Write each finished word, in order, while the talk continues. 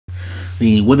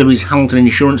The Weatherbys Hamilton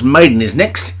Insurance Maiden is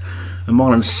next, a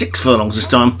mile and 6 furlongs this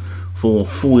time for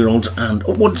 4-year-olds and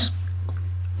upwards.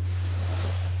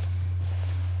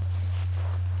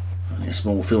 A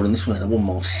small field in this one, a 1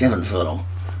 mile 7 furlong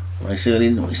race early,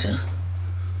 didn't we, sir?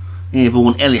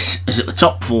 Airborne Ellis is at the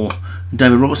top for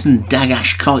David Robertson.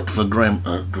 Dagash Kite for Graham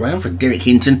for Derek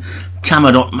Hinton.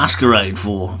 Tamadot Masquerade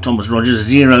for Thomas Rogers.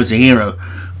 0 to Hero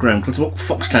Graham Clutterbuck.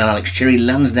 Foxtail Alex Cherry.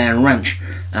 Lansdowne Ranch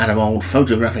Adam Old.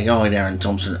 Photographic Eye Darren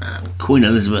Thompson. And Queen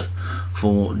Elizabeth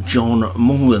for John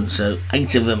Morgan. So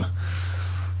 8 of them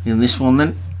in this one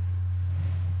then.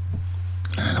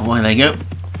 And away they go.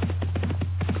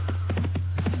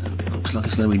 Looks like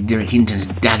it's going to be Derek Hinton's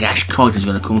Dagash Kite who's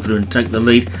going to come through and take the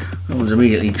lead. That one's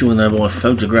immediately joined there by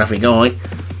Photographic Eye.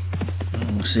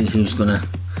 And we'll see who's going to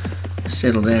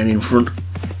settle down in front.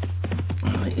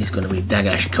 It's going to be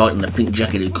Dagash Kite in the pink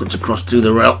jacket who cuts across to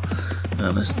the rail.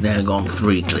 And has now gone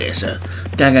 3 clear. So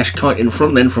Dagash Kite in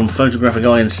front then from Photographic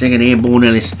Eye, and second Airborne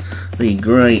Ellis. The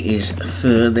grey is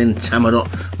third, then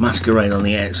Tamadot Masquerade on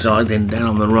the outside. Then down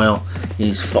on the rail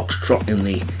is Foxtrot in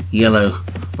the yellow.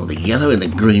 Well, the yellow and the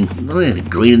green, not only the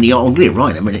green and the I'll get it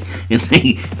right in a minute, in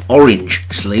the orange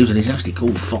sleeves, and it's actually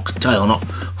called Foxtail, not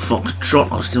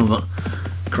Foxtrot. I've still got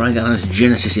Craig Allen's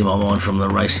Genesis in my mind from the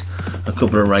race a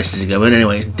couple of races ago. But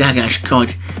anyway, it's Dagash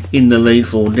Kite in the lead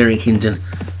for Derek Hinton,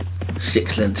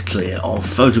 6 lengths clear of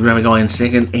Photographic Eye in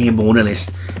second. Airborne Ellis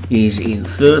is in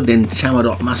third, then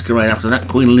Tamadot Masquerade after that.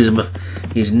 Queen Elizabeth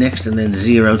is next, and then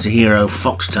 0 to Hero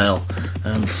Foxtail,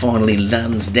 and finally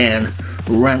Lansdowne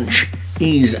Ranch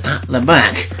is at the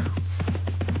back.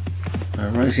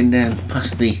 Racing down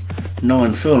past the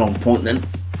 9 furlong point then.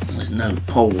 There's no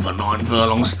pole for 9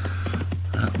 furlongs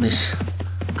at this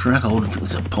track. I wouldn't think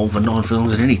there's a pole for 9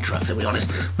 furlongs at any track, to be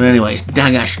honest. But anyway, it's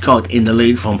Dagash Kite in the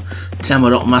lead from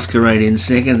Tamadot Masquerade in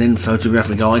second, then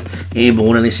Photographic Eye.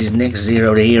 Airborne, and this is next.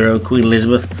 0 to Hero Queen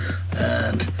Elizabeth,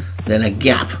 and then a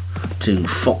gap to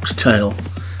Foxtail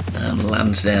and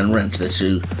Lansdowne Ranch, the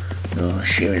two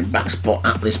sharing back spot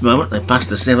at this moment. They passed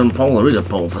the 7 pole. There is a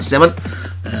pole for 7,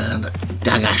 and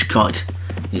Dagash Kite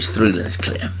is 3 lengths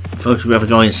clear.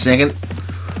 Photographic Eye in second.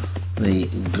 The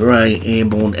grey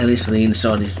Airborne Ellis on the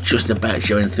inside is just about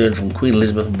showing third from Queen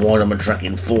Elizabeth, wide on the track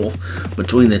in fourth.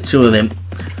 Between the two of them,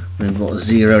 we've got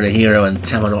 0 to Hero and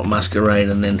Tamadot Masquerade,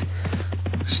 and then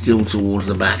still towards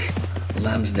the back,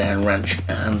 Lansdowne Ranch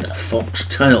and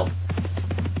Foxtail.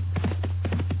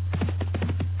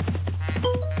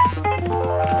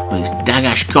 It's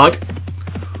Dagash Kite,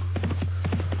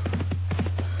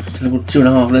 still a good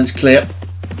 2.5 lengths clear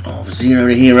of 0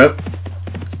 to Hero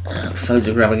and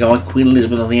Photographic Eye. Queen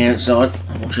Elizabeth on the outside.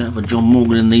 Watch out for John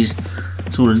Morgan in these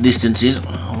sort of distances.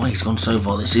 Oh, he's gone so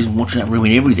far this season. Watch out for him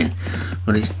in everything.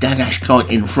 But it's Dagash Kite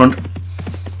in front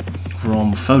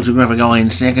from Photographic Eye in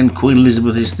second. Queen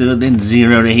Elizabeth is third, then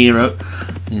 0 to Hero.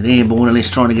 The Airborne Ellis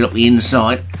trying to get up the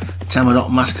inside.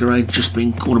 Tamadot Masquerade just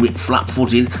being caught a bit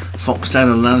flat-footed. Foxtail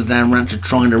and Lansdowne Ranch are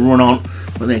trying to run on,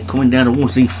 but they're coming down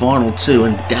towards the final 2,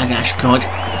 and Dagash Kite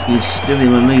is still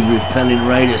in the lead, repelling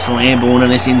Raiders from Airborne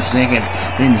Ellis in second.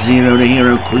 Then 0 to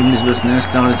Hero. Queen Elizabeth now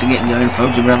starting to get going.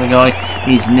 Photographic Eye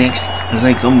is next as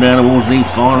they come down towards the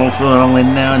final furlong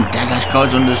then now, and Dagash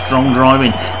Kite's under strong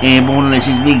driving. Airborne Ellis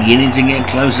is beginning to get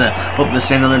closer up the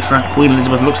centre of the track. Queen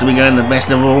Elizabeth looks to be going the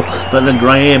best of all, but the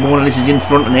grey Airborne Ellis is in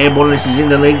front, and Airborne Ellis is in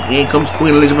the lead. Here comes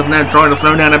Queen Elizabeth now trying to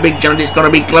throw down a big challenge. It's got to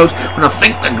be close, but I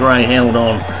think the grey held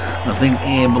on. I think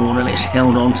Airborne Ellis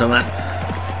held on to that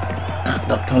at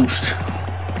the post.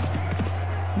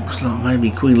 Looks like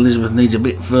maybe Queen Elizabeth needs a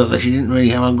bit further. She didn't really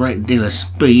have a great deal of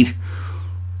speed.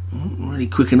 Wasn't really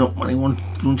quick enough when he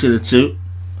wanted her to,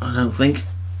 I don't think.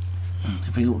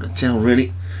 Difficult to tell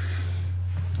really.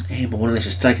 Airborne Ellis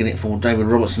has taken it for David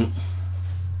Robertson.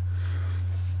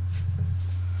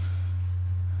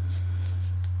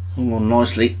 All on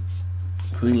nicely.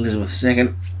 Queen Elizabeth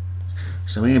second.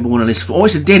 So Airborne Ellis. Oh,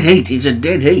 it's a dead heat. It's a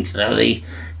dead heat. No,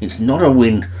 it's not a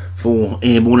win for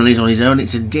Airborne Ellis on his own.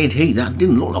 It's a dead heat. That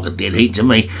didn't look like a dead heat to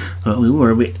me. But we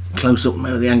were a bit close up.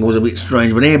 Maybe the angle was a bit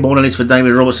strange. But Airborne Ellis for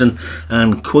David Robertson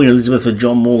and Queen Elizabeth for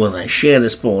John Morgan. They share the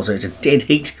spoil. So it's a dead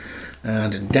heat.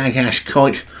 And Dagash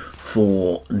Kite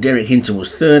for Derek Hinton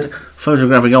was third.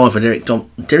 Photographic Eye for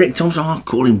Derek Thompson. I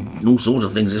call him all sorts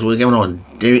of things this week. Going on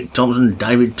Derek Thompson,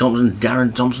 David Thompson,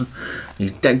 Darren Thompson. He's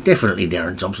definitely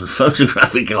Darren Thompson.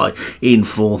 Photographic Eye in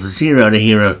fourth. 0 to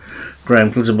Hero.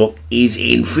 Graham Clutterbuck is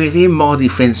in fifth. In my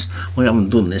defence, we haven't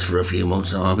done this for a few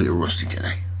months, so I'm a bit rusty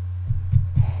today.